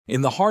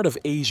In the heart of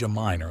Asia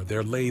Minor,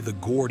 there lay the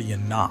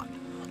Gordian Knot,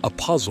 a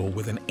puzzle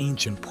with an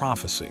ancient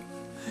prophecy.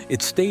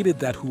 It stated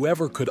that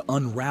whoever could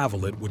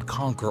unravel it would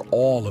conquer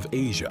all of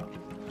Asia.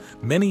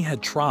 Many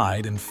had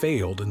tried and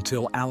failed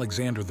until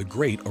Alexander the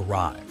Great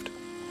arrived.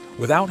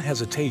 Without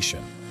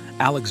hesitation,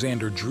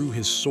 Alexander drew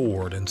his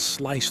sword and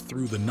sliced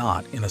through the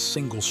knot in a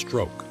single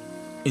stroke.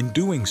 In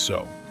doing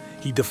so,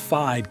 he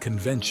defied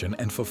convention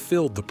and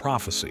fulfilled the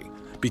prophecy,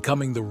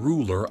 becoming the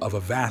ruler of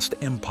a vast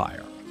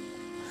empire.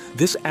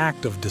 This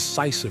act of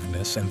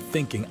decisiveness and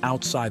thinking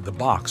outside the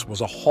box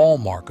was a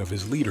hallmark of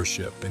his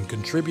leadership and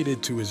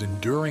contributed to his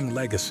enduring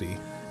legacy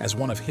as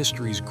one of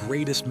history's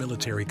greatest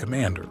military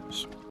commanders.